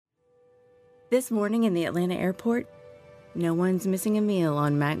This morning in the Atlanta airport, no one's missing a meal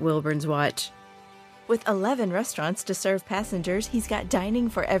on Mac Wilburn's watch. With 11 restaurants to serve passengers, he's got dining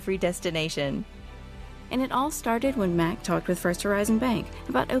for every destination. And it all started when Mac talked with First Horizon Bank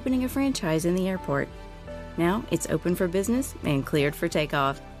about opening a franchise in the airport. Now it's open for business and cleared for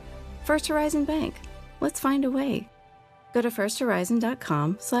takeoff. First Horizon Bank. Let's find a way. Go to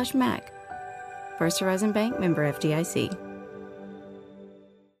firsthorizon.com/Mac. First Horizon Bank, member FDIC.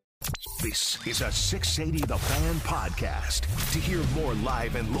 This is a 680 The Fan podcast. To hear more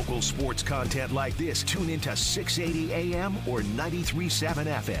live and local sports content like this, tune into 680 AM or 93.7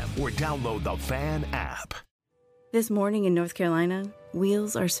 FM or download the Fan app. This morning in North Carolina,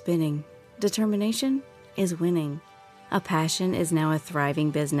 wheels are spinning. Determination is winning. A passion is now a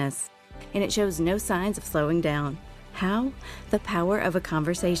thriving business, and it shows no signs of slowing down. How? The power of a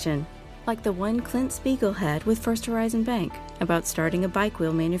conversation, like the one Clint Spiegel had with First Horizon Bank about starting a bike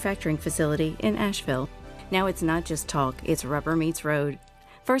wheel manufacturing facility in Asheville. Now it's not just talk, it's rubber meets road.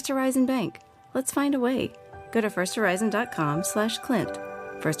 First Horizon Bank. Let's find a way. Go to firsthorizon.com/Clint.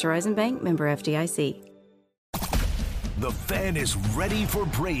 First Horizon Bank, member FDIC. The Fan is ready for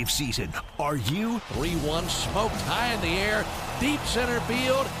Brave season. Are you? 3-1 smoked high in the air, deep center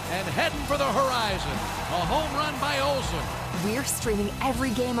field, and heading for the horizon. A home run by Olsen. We're streaming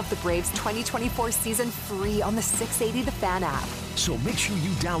every game of the Braves 2024 season free on the 680 The Fan app. So make sure you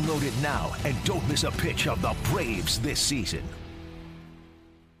download it now and don't miss a pitch of the Braves this season.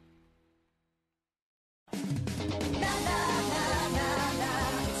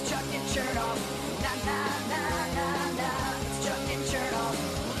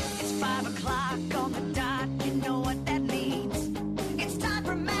 It's 5 o'clock on the dot, you know what that means. It's time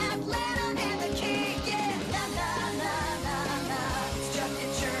for Matt Lennon and the King, yeah. Na na na na na, it's Chuck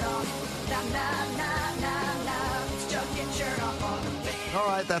and Chernoff. Na na na na na, it's Chuck and Chernoff on the Fan. All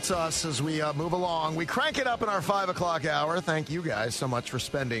right, that's us as we move along. We crank it up in our 5 o'clock hour. Thank you guys so much for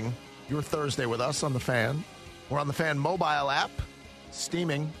spending your Thursday with us on The Fan. We're on the Fan mobile app,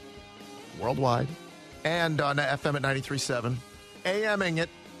 steaming worldwide, and on FM at 93.7, AMing it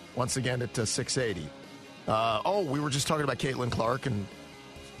once again at 680. We were just talking about Caitlin Clark, and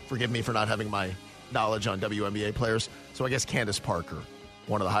forgive me for not having my knowledge on WNBA players. So I guess Candace Parker,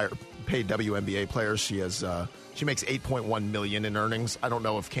 one of the higher paid WNBA players, she makes $8.1 million in earnings. I don't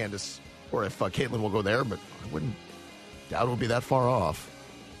know if Candace or if Caitlin will go there, but I wouldn't doubt it will be that far off.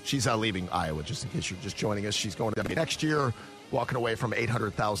 She's leaving Iowa, just in case you're just joining us. She's going to WNBA next year, walking away from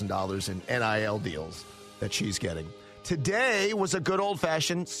 $800,000 in NIL deals that she's getting. Today was a good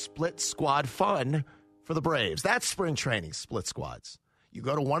old-fashioned split squad fun for the Braves. That's spring training, split squads. You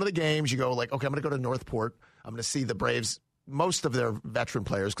go to one of the games, you go like, okay, I'm going to go to Northport. I'm going to see the Braves, most of their veteran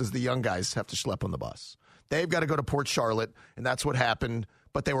players, because the young guys have to schlep on the bus. They've got to go to Port Charlotte, and that's what happened.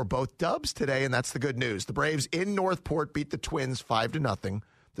 But they were both dubs today, and that's the good news. The Braves in Northport beat the Twins 5-0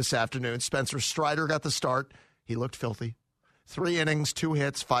 this afternoon. Spencer Strider got the start. He looked filthy. 3 innings, 2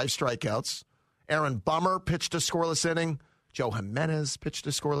 hits, 5 strikeouts. Aaron Bummer pitched a scoreless inning. Joe Jimenez pitched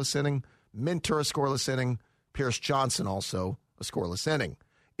a scoreless inning. Minter a scoreless inning. Pierce Johnson also a scoreless inning.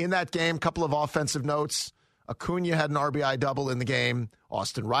 In that game, a couple of offensive notes. Acuna had an RBI double in the game.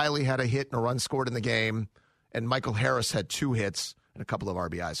 Austin Riley had a hit and a run scored in the game. And Michael Harris had 2 hits and a couple of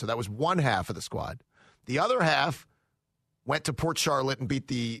RBIs. So that was one half of the squad. The other half went to Port Charlotte and beat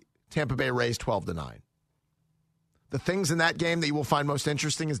the Tampa Bay Rays 12-9. The things in that game that you will find most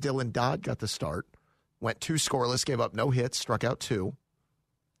interesting is Dylan Dodd got the start, went 2 scoreless, gave up no hits, struck out 2.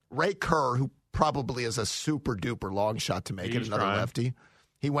 Ray Kerr, who probably is a super-duper long shot to make it, another lefty,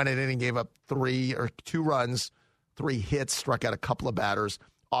 he went in and gave up 2 runs, 3 hits, struck out a couple of batters.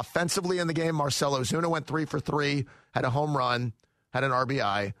 Offensively in the game, Marcell Ozuna went 3 for 3, had a home run, had an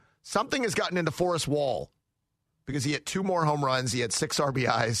RBI. Something has gotten into Forrest Wall because he had 2 more home runs. He had 6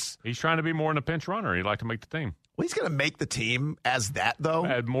 RBIs. He's trying to be more than a pinch runner. He'd like to make the team. Well, he's going to make the team as that,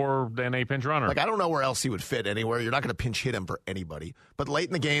 though. More than a pinch runner. Like, I don't know where else he would fit anywhere. You're not going to pinch hit him for anybody. But late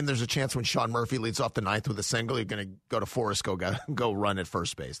in the game, there's a chance when Sean Murphy leads off the 9th with a single, you're going to go to Forrest, go run at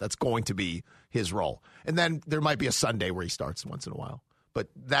first base. That's going to be his role. And then there might be a Sunday where he starts once in a while. But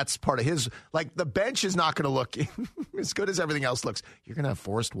that's part of his, like, the bench is not going to look as good as everything else looks. You're going to have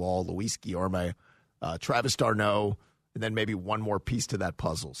Forrest Wall, Luis Guillorme, Travis d'Arnaud, and then maybe one more piece to that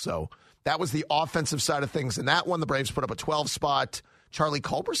puzzle. So that was the offensive side of things. In that one, the Braves put up a 12 spot. Charlie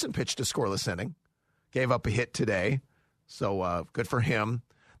Culberson pitched a scoreless inning, gave up a hit today. So good for him.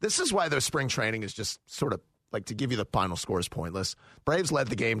 This is why the spring training is just sort of, like, to give you the final score is pointless. Braves led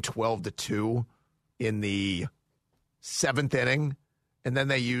the game 12-2 in the 7th inning. And then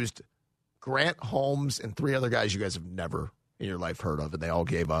they used Grant Holmes and 3 other guys you guys have never in your life heard of, and they all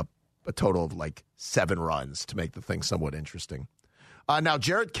gave up a total of like 7 runs to make the thing somewhat interesting. Now,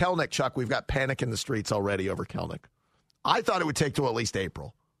 Jarred Kelenic, Chuck, we've got panic in the streets already over Kelenic. I thought it would take till at least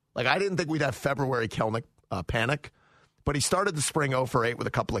April. Like, I didn't think we'd have February Kelenic panic, but he started the spring 0 for 8 with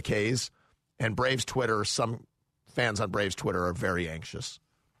a couple of Ks, and Braves Twitter, some fans on Braves Twitter are very anxious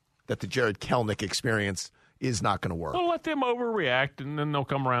that the Jarred Kelenic experience is not going to work. Well, let them overreact, and then they'll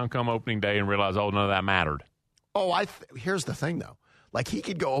come around come opening day and realize, oh, none of that mattered. Oh, here's the thing, though. Like, he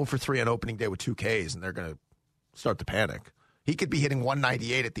could go 0 for 3 on opening day with 2 Ks, and they're going to start to panic. He could be hitting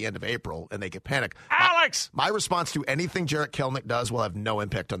 198 at the end of April, and they could panic. Alex! My response to anything Jarred Kelenic does will have no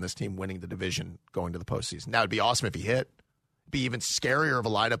impact on this team winning the division going to the postseason. Now, it'd be awesome if he hit. It'd be even scarier of a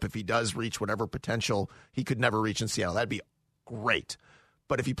lineup if he does reach whatever potential he could never reach in Seattle. That'd be great.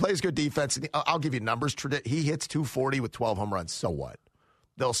 But if he plays good defense, I'll give you numbers. He hits 240 with 12 home runs. So what?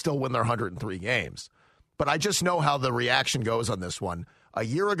 They'll still win their 103 games. But I just know how the reaction goes on this one. A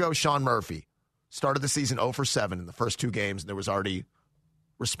year ago, Sean Murphy started the season 0 for 7 in the first 2 games, and there was already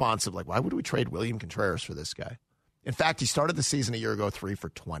response of like, why would we trade William Contreras for this guy? In fact, he started the season a year ago 3 for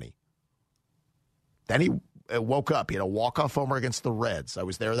 20. Then he woke up. He had a walk-off homer against the Reds. I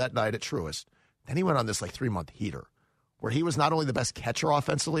was there that night at Truist. Then he went on this like 3-month heater where he was not only the best catcher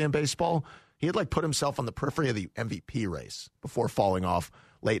offensively in baseball, he had like put himself on the periphery of the MVP race before falling off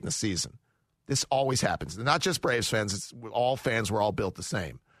late in the season. This always happens. And not just Braves fans. It's all fans. We're all built the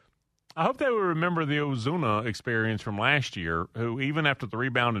same. I hope they will remember the Ozuna experience from last year, who even after the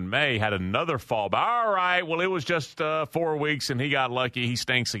rebound in May had another fall. But all right, well, it was just 4 weeks, and he got lucky. He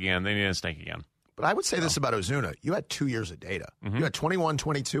stinks again. Then he didn't stink again. But I would say this about Ozuna. You had 2 years of data. Mm-hmm. You had 21,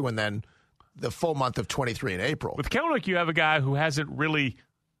 22, and then the full month of 23 in April. With Kelenic, you have a guy who hasn't really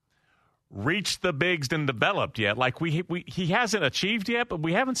reached the bigs and developed yet. Like he hasn't achieved yet, but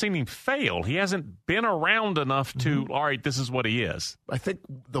we haven't seen him fail. He hasn't been around enough to, all right, this is what he is. I think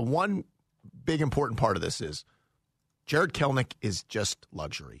the one big important part of this is Jarred Kelenic is just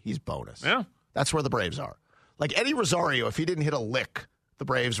luxury. He's bonus. Yeah. That's where the Braves are. Like Eddie Rosario, if he didn't hit a lick, the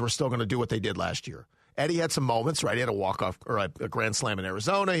Braves were still going to do what they did last year. Eddie had some moments, right? He had a walk-off or a grand slam in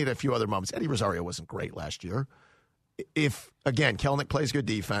Arizona. He had a few other moments. Eddie Rosario wasn't great last year. If, again, Kelenic plays good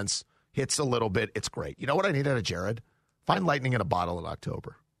defense, hits a little bit, it's great. You know what I need out of Jarred? Find lightning in a bottle in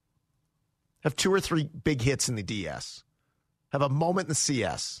October. Have 2 or 3 big hits in the DS. Have a moment in the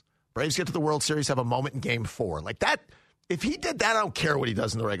CS. Braves get to the World Series, have a moment in Game 4. Like that, if he did that, I don't care what he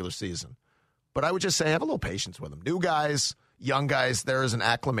does in the regular season. But I would just say have a little patience with him. New guys, young guys, there is an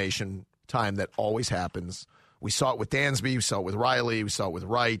acclimation time that always happens. We saw it with Dansby. We saw it with Riley. We saw it with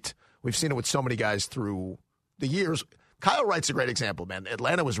Wright. We've seen it with so many guys through the years. Kyle Wright's a great example, man.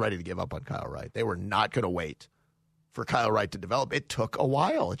 Atlanta was ready to give up on Kyle Wright. They were not going to wait for Kyle Wright to develop. It took a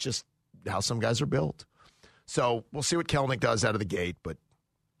while. It's just how some guys are built. So we'll see what Kelenic does out of the gate, but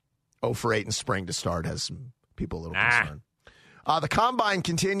 0 for 8 in spring to start has some people a little concerned. The Combine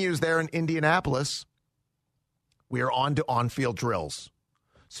continues there in Indianapolis. We are on to on-field drills.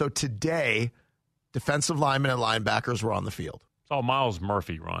 So today, defensive linemen and linebackers were on the field. It's all Miles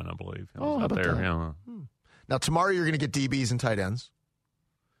Murphy run, I believe. How about there. that? Yeah. Now, tomorrow you're going to get DBs and tight ends.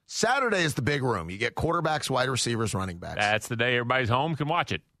 Saturday is the big room. You get quarterbacks, wide receivers, running backs. That's the day everybody's home can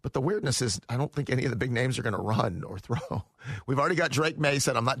watch it. But the weirdness is I don't think any of the big names are going to run or throw. We've already got Drake May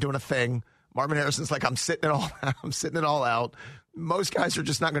said, I'm not doing a thing. Marvin Harrison's like, I'm sitting it all out. I'm sitting it all out. Most guys are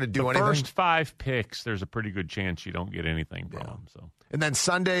just not going to do anything. First 5 picks, there's a pretty good chance you don't get anything from them. So. And then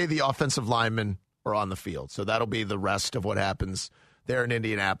Sunday, the offensive linemen are on the field. So that'll be the rest of what happens there in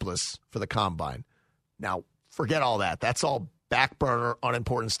Indianapolis for the Combine. Now, forget all that. That's all back burner,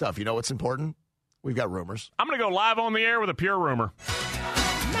 unimportant stuff. You know what's important? We've got rumors. I'm going to go live on the air with a pure rumor.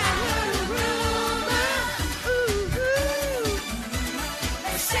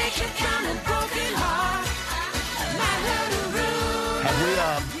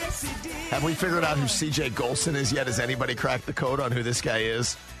 Have we figured out who C.J. Golson is yet? Has anybody cracked the code on who this guy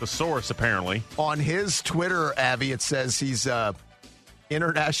is? The source, apparently. On his Twitter, Avi, it says he's an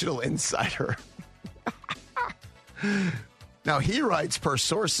international insider. Now, he writes, per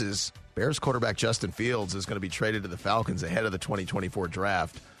sources, Bears quarterback Justin Fields is going to be traded to the Falcons ahead of the 2024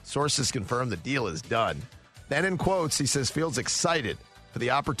 draft. Sources confirm the deal is done. Then in quotes, he says Fields excited for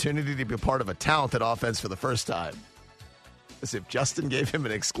the opportunity to be a part of a talented offense for the first time. As if Justin gave him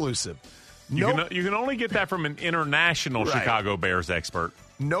an exclusive. You can only get that from an international Chicago Bears expert.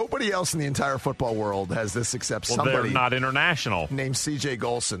 Nobody else in the entire football world has this except somebody. They're not international. Named C.J.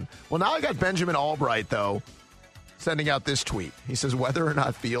 Golson. Well, now I got Benjamin Albright, though, sending out this tweet. He says whether or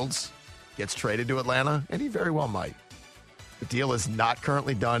not Fields gets traded to Atlanta, and he very well might, the deal is not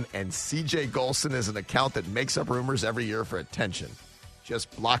currently done, and C.J. Golson is an account that makes up rumors every year for attention.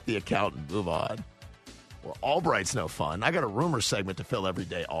 just block the account and move on. Well, Albright's no fun. I got a rumor segment to fill every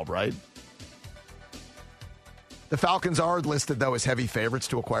day, Albright. The Falcons are listed, though, as heavy favorites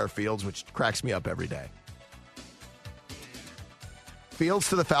to acquire Fields, which cracks me up every day. Fields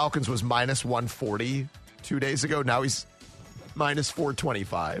to the Falcons was minus 140 2 days ago. Now he's minus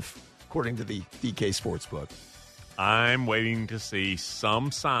 425, according to the DK Sportsbook. I'm waiting to see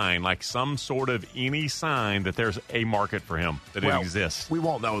some sign, like some sort of any sign that there's a market for him, that it exists. We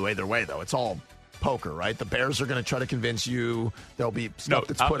won't know either way, though. It's all poker, right? The Bears are going to try to convince you there'll be stuff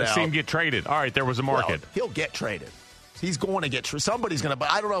that's put out. See him get traded. All right, there was a market. Well, he'll get traded. He's going to get traded. Somebody's going to, but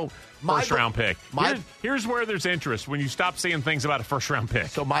I don't know. First-round pick. Here's where there's interest, when you stop seeing things about a first-round pick.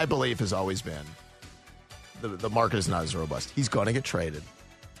 So my belief has always been the market is not as robust. He's going to get traded.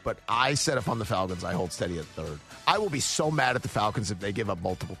 But I said if I'm the Falcons, I hold steady at third. I will be so mad at the Falcons if they give up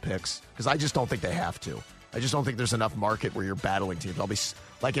multiple picks, because I just don't think they have to. I just don't think there's enough market where you're battling teams. I'll be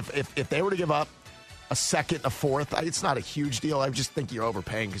like, if they were to give up a second, a fourth, it's not a huge deal. I just think you're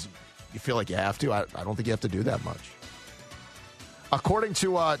overpaying because you feel like you have to. I don't think you have to do that much. According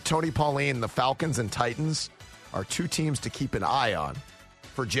to Tony Pauline, the Falcons and Titans are two teams to keep an eye on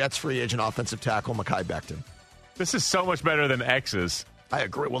for Jets free agent offensive tackle Mekhi Becton. This is so much better than X's. I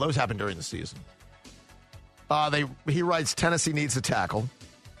agree. Well, those happened during the season. He writes, Tennessee needs a tackle.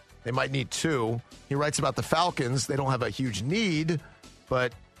 They might need two. He writes about the Falcons. They don't have a huge need,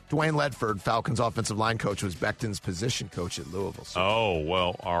 but Dwayne Ledford, Falcons offensive line coach, was Becton's position coach at Louisville. So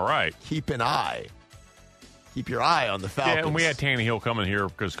all right. Keep an eye. Keep your eye on the Falcons. Yeah, and we had Tannehill coming here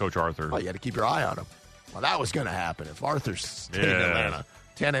because Coach Arthur. Oh, you had to keep your eye on him. Well, that was going to happen. If Arthur stayed in Atlanta,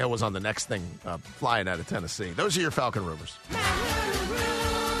 Tannehill was on the next thing flying out of Tennessee. Those are your Falcon rumors.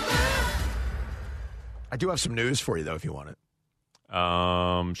 I do have some news for you, though, if you want it.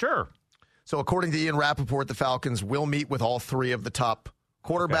 Sure. So according to Ian Rappaport, the Falcons will meet with all three of the top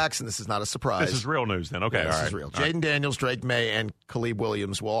quarterbacks, and this is not a surprise. This is real news then. Okay, yeah, this all right. is real. Jaden Daniels, Drake May, and Khalib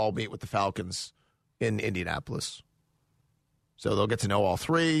Williams will all meet with the Falcons in Indianapolis. So they'll get to know all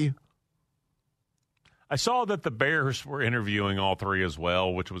three. I saw that the Bears were interviewing all three as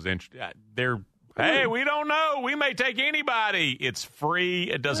well, which was interesting. Hey, we don't know. We may take anybody. It's free.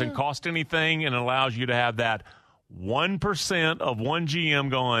 It doesn't cost anything, and it allows you to have that 1% of one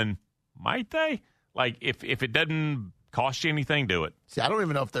GM going, might they? Like, if it doesn't cost you anything, do it. See, I don't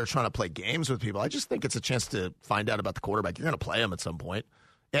even know if they're trying to play games with people. I just think it's a chance to find out about the quarterback. You're going to play him at some point.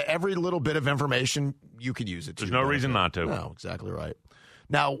 Every little bit of information, you could use it. There's no reason not to. No, exactly right.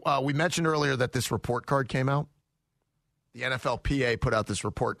 Now, we mentioned earlier that this report card came out. The NFLPA put out this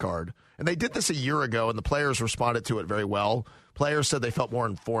report card, and they did this a year ago, and the players responded to it very well. Players said they felt more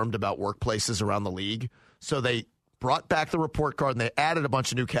informed about workplaces around the league, so they brought back the report card, and they added a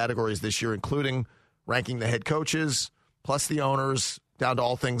bunch of new categories this year, including ranking the head coaches, plus the owners, down to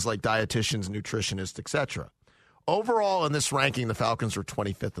all things like dietitians, nutritionists, etc. Overall, in this ranking, the Falcons are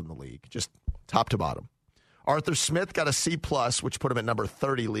 25th in the league, just top to bottom. Arthur Smith got a C+, which put him at number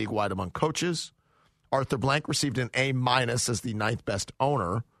 30 league-wide among coaches. Arthur Blank received an A- as the 9th best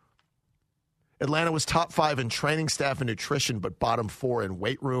owner. Atlanta was top 5 in training staff and nutrition, but bottom 4 in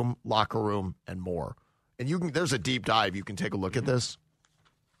weight room, locker room, and more. And there's a deep dive. You can take a look at this.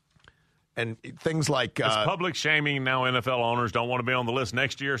 And things like... it's public shaming. Now NFL owners don't want to be on the list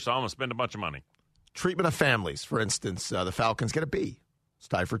next year, so I'm going to spend a bunch of money. Treatment of families, for instance. The Falcons get a B. It's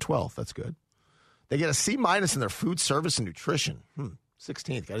tied for 12th. That's good. They get a C- in their food service and nutrition.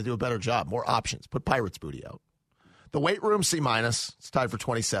 16th. Got to do a better job. More options. Put Pirates booty out. The weight room, C-. It's tied for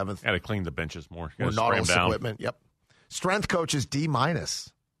 27th. Got to clean the benches more. More Nautilus equipment. Yep. Strength coaches, D-.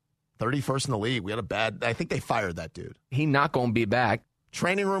 31st in the league. We had a bad... I think they fired that dude. He not going to be back.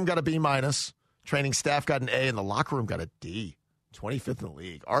 Training room got a B-. Training staff got an A, and the locker room got a D. 25th in the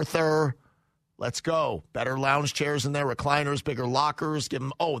league. Arthur, let's go. Better lounge chairs in there, recliners, bigger lockers. Give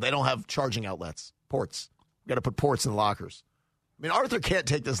them... Oh, they don't have charging outlets. Ports. We got to put ports in the lockers. I mean, Arthur can't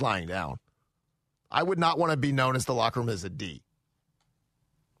take this lying down. I would not want to be known as the locker room as a D.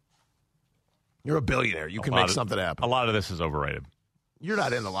 You're a billionaire. You can make something happen. A lot of this is overrated. You're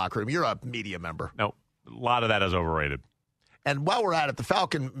not in the locker room. You're a media member. No, a lot of that is overrated. And while we're at it, the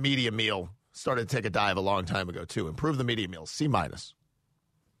Falcon media meal started to take a dive a long time ago, too. Improve the media meal. C-. That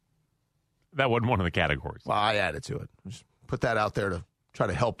wasn't one of the categories. Well, I added to it. Just put that out there to try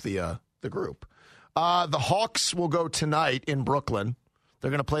to help the group. The Hawks will go tonight in Brooklyn.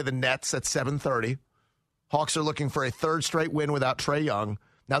 They're going to play the Nets at 7:30. Hawks are looking for a third straight win without Trae Young.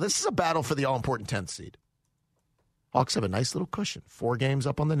 Now, this is a battle for the all-important 10th seed. Hawks have a nice little cushion. 4 games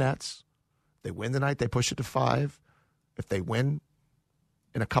up on the Nets. If they win tonight, they push it to 5. If they win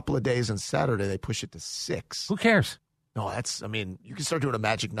in a couple of days on Saturday, they push it to 6. Who cares? No, you can start doing a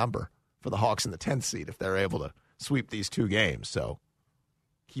magic number for the Hawks in the 10th seed if they're able to sweep these 2 games. So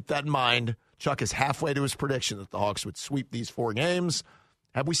keep that in mind. Chuck is halfway to his prediction that the Hawks would sweep these 4 games.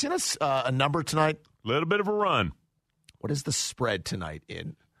 Have we seen a number tonight? A little bit of a run. What is the spread tonight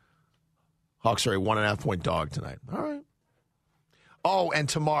in? Hawks are a 1.5-point dog tonight. All right. Oh, and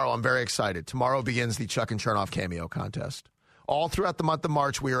tomorrow, I'm very excited. Tomorrow begins the Chuck and Chernoff cameo contest. All throughout the month of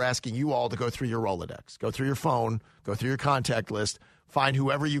March, we are asking you all to go through your Rolodex, go through your phone, go through your contact list, find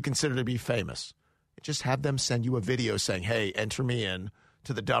whoever you consider to be famous. Just have them send you a video saying, hey, enter me in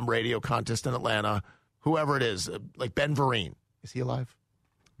to the dumb radio contest in Atlanta, whoever it is, like Ben Vereen. Is he alive?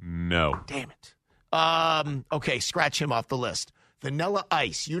 No. Damn it. Okay, scratch him off the list. Vanilla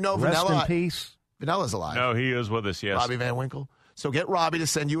Ice. You know Rest Vanilla. in peace. Vanilla's alive. No, he is with us, yes. Robbie Van Winkle. So get Robbie to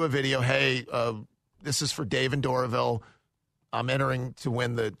send you a video. Hey, this is for Dave in Doraville. I'm entering to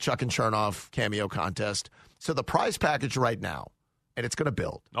win the Chuck and Chernoff cameo contest. So the prize package right now, and it's going to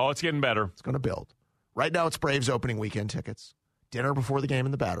build. Oh, it's getting better. It's going to build. Right now, it's Braves opening weekend tickets, dinner before the game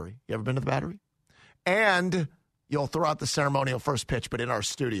in the Battery. You ever been to the Battery? And you'll throw out the ceremonial first pitch, but in our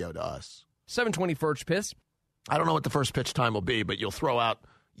studio to us. 7:20 first pitch. I don't know what the first pitch time will be, but you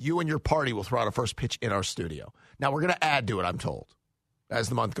and your party will throw out a first pitch in our studio. Now, we're going to add to it, I'm told, as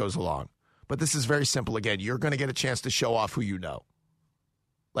the month goes along. But this is very simple. Again, you're going to get a chance to show off who you know.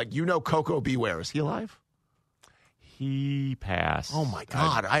 Like, Coco Beware. Is he alive? He passed. Oh, my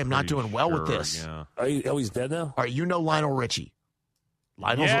God. I am not doing well with sure, this. Yeah. He's dead now? All right, Lionel Richie.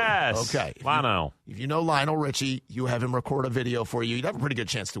 Yes. Okay. Lionel. If you know Lionel Richie, you have him record a video for you. You'd have a pretty good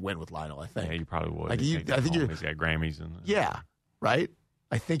chance to win with Lionel, I think. Yeah, you probably would. I think he's got Grammys. Yeah, right?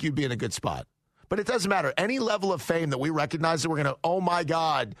 I think you'd be in a good spot. But it doesn't matter. Any level of fame that we recognize that we're going to, oh, my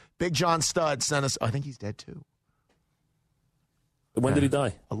God, Big John Studd sent us. I think he's dead, too. When did he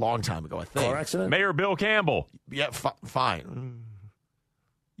die? A long time ago, I think. Car accident? Mayor Bill Campbell. Yeah, fine.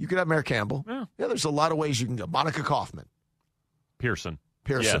 You could have Mayor Campbell. Yeah, there's a lot of ways you can go. Monica Kaufman. Pearson.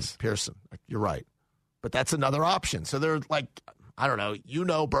 Yes. Pearson. You're right. But that's another option. So they're like, I don't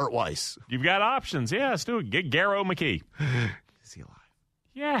know, Burt Weiss. You've got options. Yeah, let's do it. Get Garrow McKee. Is he alive?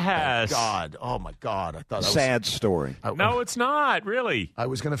 Yes. Oh, my God. I thought that was sad story. No, it's not, really. I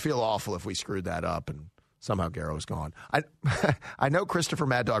was going to feel awful if we screwed that up and somehow Garrow's gone. I know Christopher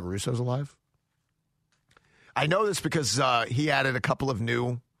Mad Dog Russo's alive. I know this because he added a couple of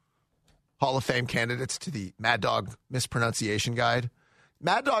new Hall of Fame candidates to the Mad Dog mispronunciation guide.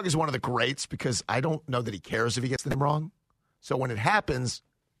 Mad Dog is one of the greats because I don't know that he cares if he gets the name wrong. So when it happens,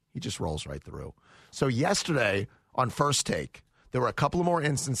 he just rolls right through. So yesterday on First Take, there were a couple of more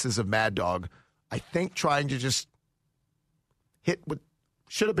instances of Mad Dog, I think, trying to just hit what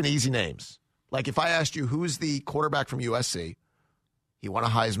should have been easy names. Like if I asked you who's the quarterback from USC, he won a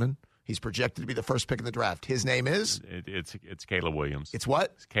Heisman. He's projected to be the first pick in the draft. His name is? It's Caleb Williams. It's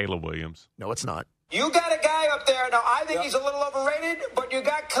what? It's Caleb Williams. No, it's not. You got a guy up there. Now, I think he's a little overrated, but you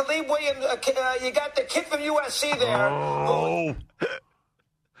got Caleb Williams. You got the kid from USC there.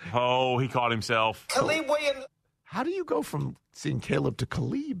 Oh, he caught himself. Caleb Williams. How do you go from seeing Caleb to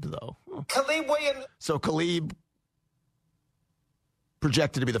Caleb, though? Caleb Williams. So Caleb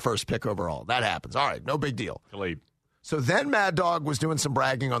projected to be the first pick overall. That happens. All right, no big deal. Caleb. So then Mad Dog was doing some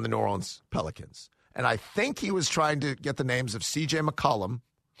bragging on the New Orleans Pelicans. And I think he was trying to get the names of C.J. McCollum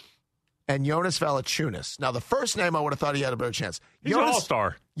and Jonas Valanciunas. Now, the first name, I would have thought he had a better chance. He's an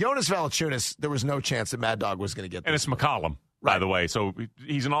all-star. Jonas Valanciunas, there was no chance that Mad Dog was going to get this. And it's McCollum, by the way. So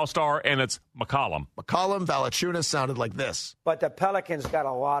he's an all-star, and it's McCollum. McCollum, Valanciunas sounded like this. But the Pelicans got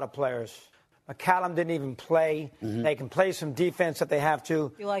a lot of players. McCallum didn't even play. Mm-hmm. They can play some defense if they have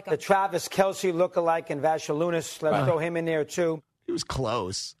to. You like the Travis Kelce lookalike and Vacilunas. Let's throw him in there, too. He was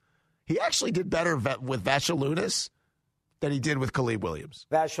close. He actually did better with Vacilunas than he did with Caleb Williams.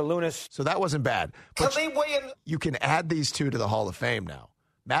 Vacilunas. So that wasn't bad. But Caleb Williams. You can add these two to the Hall of Fame now.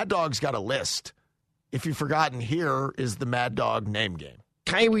 Mad Dog's got a list. If you've forgotten, here is the Mad Dog name game.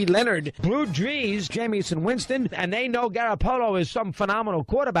 Kyrie Leonard, Blue Drees, Jamison Winston, and they know Garoppolo is some phenomenal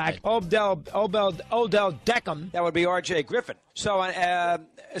quarterback. Odell Beckham, that would be R.J. Griffin.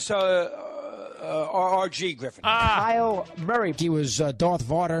 R.G. Griffin. Kyle Murray, he was Darth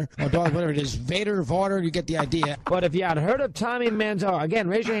Vader, or Darth whatever it is, Vader, you get the idea. But if you had heard of Tommy Manziel, again,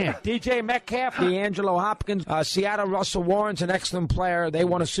 raise your hand. DJ Metcalf, D'Angelo Hopkins, Seattle Russell Warren's an excellent player. They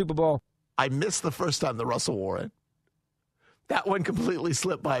won a Super Bowl. I missed the first time the Russell Warren. That one completely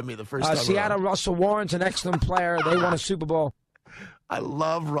slipped by me the first time. Seattle Russell Warren's an excellent player. They won a Super Bowl. I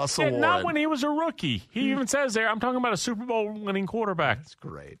love Russell Warren. Not when he was a rookie. He even says there, I'm talking about a Super Bowl winning quarterback. That's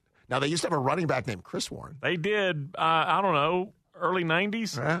great. Now, they used to have a running back named Chris Warren. They did, I don't know, early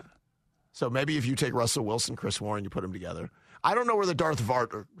 90s. So maybe if you take Russell Wilson, Chris Warren, you put them together. I don't know where the Darth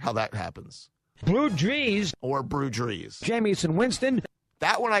Vader, how that happens. Blue Drees. Or Brew Drees. Jamison Winston.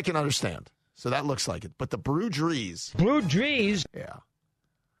 That one I can understand. So that looks like it. But the Brew Drees. Blue Drees. Yeah.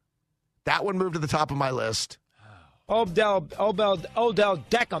 That one moved to the top of my list. Odell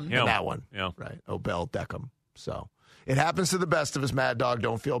Beckham. Yeah. That one. Yeah. Right. Odell Beckham. So it happens to the best of us, Mad Dog.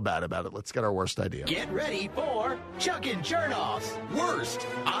 Don't feel bad about it. Let's get our worst idea. Get ready for Chuck and Chernoff's worst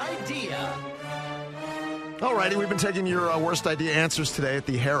idea. All righty. We've been taking your worst idea answers today at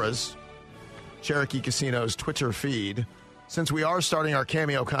the Harrah's Cherokee Casino's Twitter feed. Since we are starting our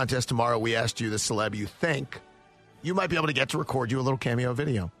cameo contest tomorrow, we asked you the celeb you think you might be able to get to record you a little cameo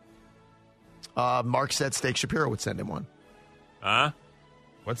video. Mark said Steak Shapiro would send him one.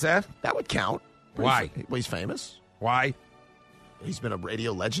 What's that? That would count. Why? Well, he's famous. Why? He's been a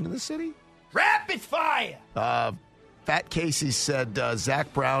radio legend in the city. Rapid fire! Fat Casey said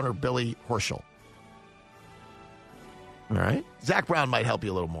Zach Brown or Billy Horschel. All right. Zach Brown might help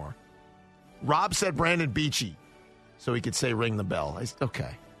you a little more. Rob said Brandon Beachy, so he could say ring the bell.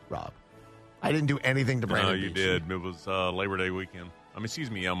 Okay, Rob. I didn't do anything to Brandon Beachy. No, you did. It was Labor Day weekend.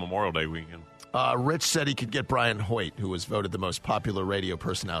 Memorial Day weekend. Rich said he could get Brian Hoyt, who was voted the most popular radio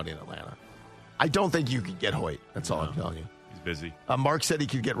personality in Atlanta. I don't think you could get Hoyt. That's all I'm telling you. He's busy. Mark said he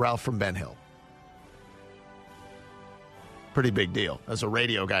could get Ralph from Ben Hill. Pretty big deal. As a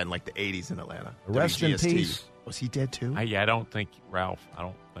radio guy in like the 80s in Atlanta. Rest in WGST. peace. Was he dead too? I don't think Ralph. I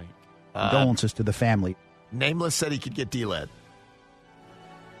don't think. Condolences to the family. Nameless said he could get D-Led.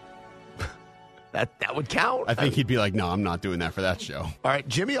 That would count. I think he'd be like, no, I'm not doing that for that show. All right.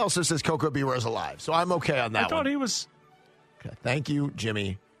 Jimmy also says Coco Beware's alive, so I'm okay on that one. I thought he was. Okay. Thank you,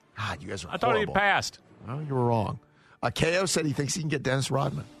 Jimmy. God, you guys are I thought he had passed. Well, you were wrong. KO said he thinks he can get Dennis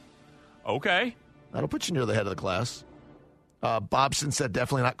Rodman. Okay. That'll put you near the head of the class. Bobson said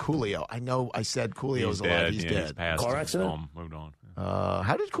definitely not Coolio. I know I said Coolio's alive. He's dead. He's passed. Car accident? Moved on.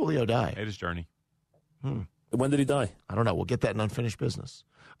 How did Coolio die? Made his journey. When did he die? I don't know. We'll get that in unfinished business.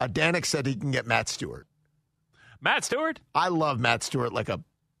 Danik said he can get Matt Stewart. Matt Stewart? I love Matt Stewart like a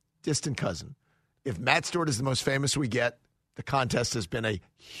distant cousin. If Matt Stewart is the most famous we get, the contest has been a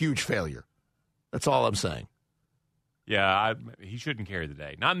huge failure. That's all I'm saying. Yeah, he shouldn't carry the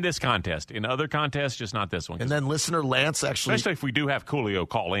day. Not in this contest. In other contests, just not this one. And then listener Lance actually... Especially if we do have Coolio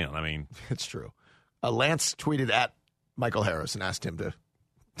call in. I mean... It's true. Lance tweeted at Michael Harris and asked him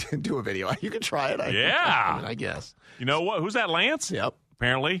to do a video. You can try it. I guess. You know what? Who's that, Lance? Yep.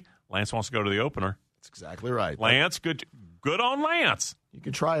 Apparently, Lance wants to go to the opener. That's exactly right. Lance, good on Lance. You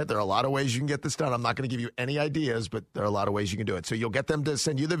can try it. There are a lot of ways you can get this done. I'm not going to give you any ideas, but there are a lot of ways you can do it. So you'll get them to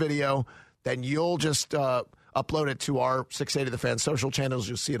send you the video. Then you'll just upload it to our 680 The Fan social channels.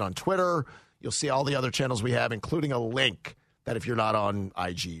 You'll see it on Twitter. You'll see all the other channels we have, including a link that if you're not on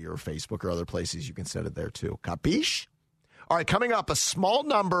IG or Facebook or other places, you can send it there too. Capiche? All right, coming up, a small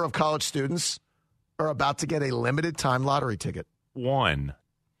number of college students are about to get a limited time lottery ticket. One.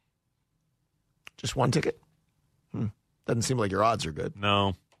 Just one ticket? Doesn't seem like your odds are good.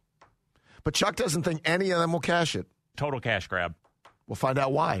 No. But Chuck doesn't think any of them will cash it. Total cash grab. We'll find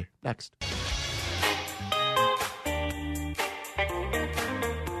out why next.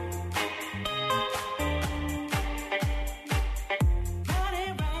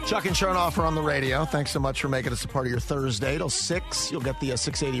 Chuck and Chernoff are on the radio. Thanks so much for making us a part of your Thursday. Till 6, you'll get the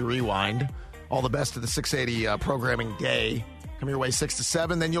 680 Rewind. All the best of the 680 programming day. Come your way 6 to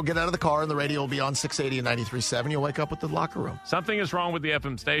 7. Then you'll get out of the car and the radio will be on 680 and 93.7. You'll wake up with the locker room. Something is wrong with the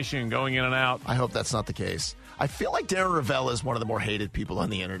FM station going in and out. I hope that's not the case. I feel like Darren Rovell is one of the more hated people on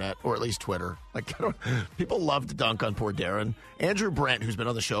the internet, or at least Twitter. Like, people love to dunk on poor Darren. Andrew Brent, who's been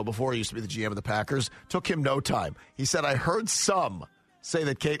on the show before, he used to be the GM of the Packers, took him no time. He said, I heard some say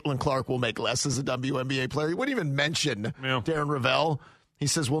that Caitlin Clark will make less as a WNBA player. He wouldn't even mention Darren Rovell. He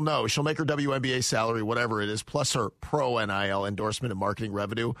says, well, no, she'll make her WNBA salary, whatever it is, plus her pro NIL endorsement and marketing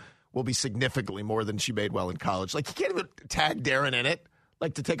revenue will be significantly more than she made well in college. Like, you can't even tag Darren in it,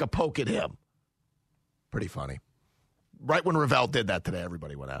 like to take a poke at him. Pretty funny. Right when Rovell did that today,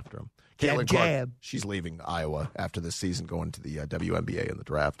 everybody went after him. Caitlin Clark, she's leaving Iowa after this season, going to the WNBA in the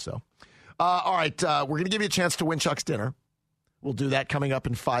draft. So, all right, we're going to give you a chance to win Chuck's dinner. We'll do that coming up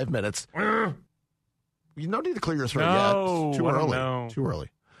in 5 minutes. You don't need to clear your throat yet. It's too early. No. Too early.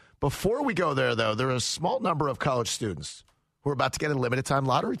 Before we go there, though, there are a small number of college students who are about to get a limited time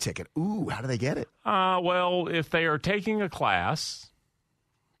lottery ticket. Ooh, how do they get it? Well, if they are taking a class,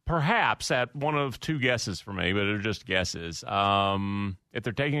 perhaps at one of two guesses for me, but they're just guesses. If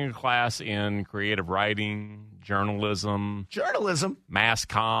they're taking a class in creative writing, journalism, mass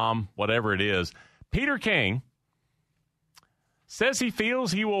comm, whatever it is, Peter King says he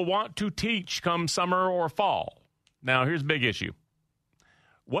feels he will want to teach come summer or fall. Now, here's a big issue.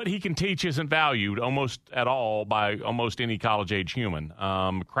 What he can teach isn't valued almost at all by almost any college-age human.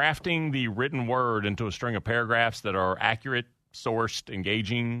 Crafting the written word into a string of paragraphs that are accurate, sourced,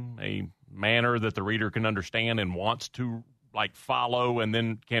 engaging, a manner that the reader can understand and wants to follow and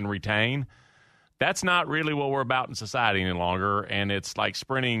then can retain, that's not really what we're about in society any longer, and it's like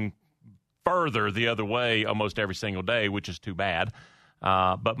sprinting further the other way almost every single day, which is too bad.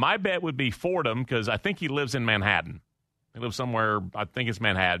 But my bet would be Fordham, because I think he lives in Manhattan. He lives somewhere, I think it's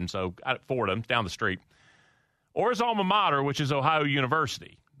Manhattan, so Fordham, down the street. Or his alma mater, which is Ohio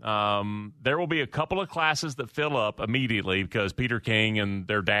University. There will be a couple of classes that fill up immediately because Peter King and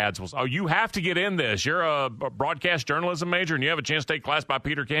their dads will say, oh, you have to get in this. You're a broadcast journalism major and you have a chance to take class by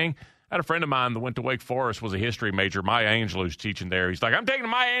Peter King. I had a friend of mine that went to Wake Forest, was a history major. Maya Angelou's teaching there. He's like, I'm taking a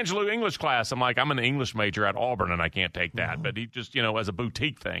Maya Angelou English class. I'm like, I'm an English major at Auburn and I can't take that. Mm-hmm. But he just, as a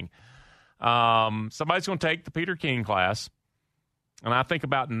boutique thing. Somebody's going to take the Peter King class. And I think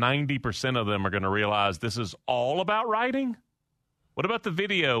about 90% of them are going to realize this is all about writing. What about the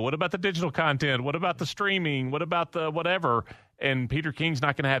video? What about the digital content? What about the streaming? What about the whatever? And Peter King's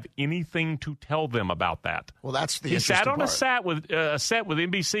not going to have anything to tell them about that. Well, that's the he sat on part. a set with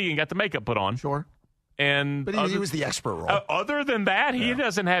NBC and got the makeup put on. Sure. But he was the expert role. Other than that, he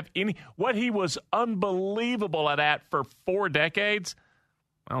doesn't have any. What he was unbelievable at for 4 decades,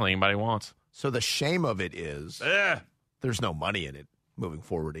 I don't think anybody wants. So the shame of it is there's no money in it moving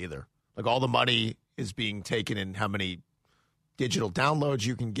forward either. Like all the money is being taken in how many digital downloads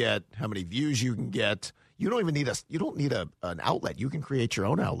you can get, how many views you can get. You don't even need an outlet. You can create your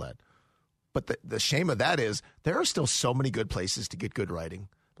own outlet. But the shame of that is there are still so many good places to get good writing.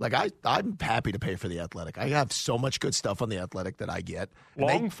 Like I'm happy to pay for The Athletic. I have so much good stuff on The Athletic that I get.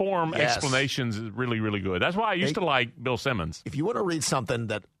 Long form explanations is really, really good. That's why I used to like Bill Simmons. If you want to read something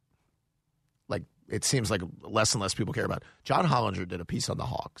that it seems like less and less people care about, John Hollinger did a piece on the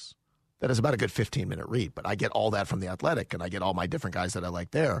Hawks. That is about a good 15-minute read, but I get all that from The Athletic, and I get all my different guys that I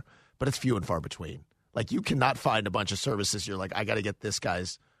like there, but it's few and far between. Like, you cannot find a bunch of services you're like, I got to get this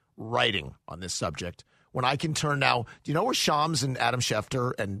guy's writing on this subject. When I can turn now, do you know where Shams and Adam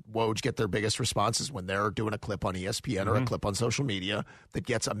Schefter and Woj get their biggest responses? When they're doing a clip on ESPN or a clip on social media that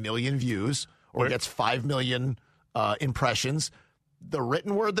gets 1 million views or gets 5 million impressions. The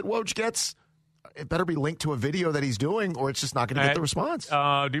written word that Woj gets, it better be linked to a video that he's doing, or it's just not going to get the response. Do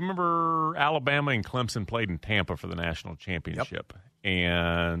you remember Alabama and Clemson played in Tampa for the national championship? Yep.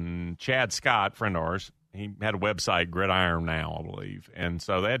 And Chad Scott, friend of ours, he had a website, Gridiron Now, I believe. And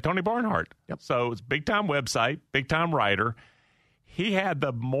so they had Tony Barnhart. Yep. So it's a big-time website, big-time writer. He had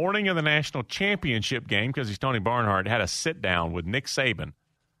the morning of the national championship game, because he's Tony Barnhart, had a sit-down with Nick Saban.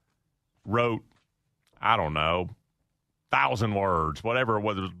 Wrote, I don't know, 1,000 words, whatever it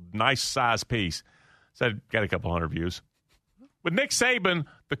was, a nice size piece. Said, got a couple hundred views. With Nick Saban,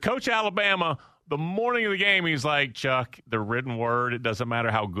 the coach of Alabama, the morning of the game, he's like, Chuck, the written word, it doesn't matter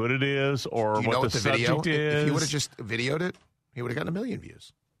how good it is or what the subject is. If he would have just videoed it, he would have gotten 1 million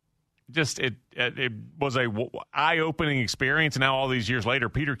views. Just it was a eye-opening experience. And now all these years later,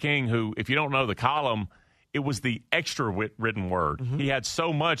 Peter King, who, if you don't know the column, it was the extra written word. Mm-hmm. He had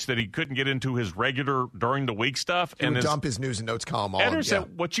so much that he couldn't get into his regular during the week stuff. He would dump his news and notes column all on.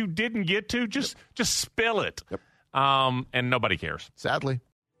 Said, what you didn't get to, just spill it. Yep. And nobody cares. Sadly.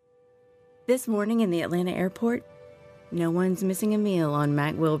 This morning in the Atlanta airport, no one's missing a meal on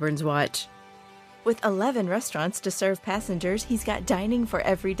Mac Wilburn's watch. With 11 restaurants to serve passengers, he's got dining for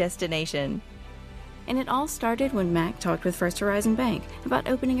every destination. And it all started when Mac talked with First Horizon Bank about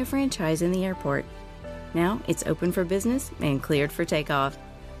opening a franchise in the airport. Now it's open for business and cleared for takeoff.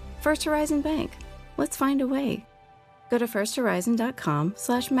 First Horizon Bank. Let's find a way. Go to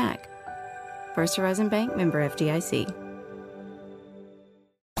firsthorizon.com/Mac. First Horizon Bank, member FDIC.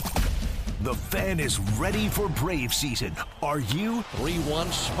 The Fan is ready for Brave season. Are you?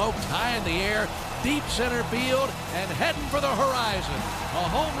 3-1 smoked high in the air, deep center field, and heading for the horizon. A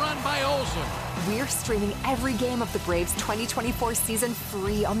home run by Olsen. We're streaming every game of the Braves 2024 season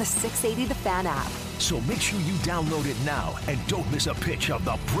free on the 680 The Fan app. So make sure you download it now and don't miss a pitch of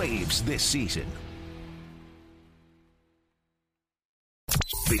the Braves this season.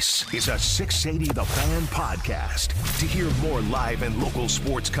 This is a 680 The Fan podcast. To hear more live and local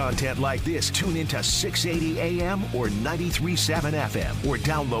sports content like this, tune into 680 AM or 93.7 FM or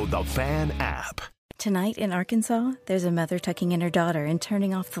download the Fan app. Tonight in Arkansas, there's a mother tucking in her daughter and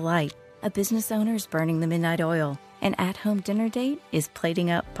turning off the light. A business owner is burning the midnight oil. An at-home dinner date is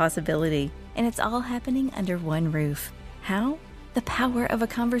plating up possibility. And it's all happening under one roof. How? The power of a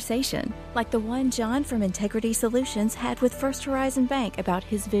conversation, like the one John from Integrity Solutions had with First Horizon Bank about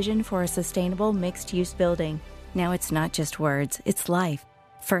his vision for a sustainable mixed-use building. Now it's not just words, it's life.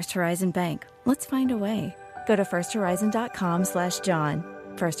 First Horizon Bank. Let's find a way. Go to firsthorizon.com/John.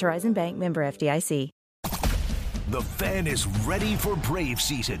 First Horizon Bank, member FDIC. The Fan is ready for Brave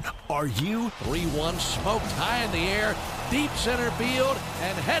season. Are you? 3-1 smoked high in the air, deep center field,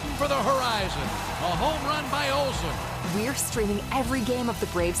 and heading for the horizon. A home run by Olsen. We're streaming every game of the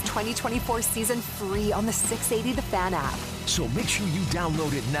Braves 2024 season free on the 680 The Fan app. So make sure you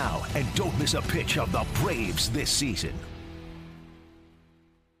download it now and don't miss a pitch of the Braves this season.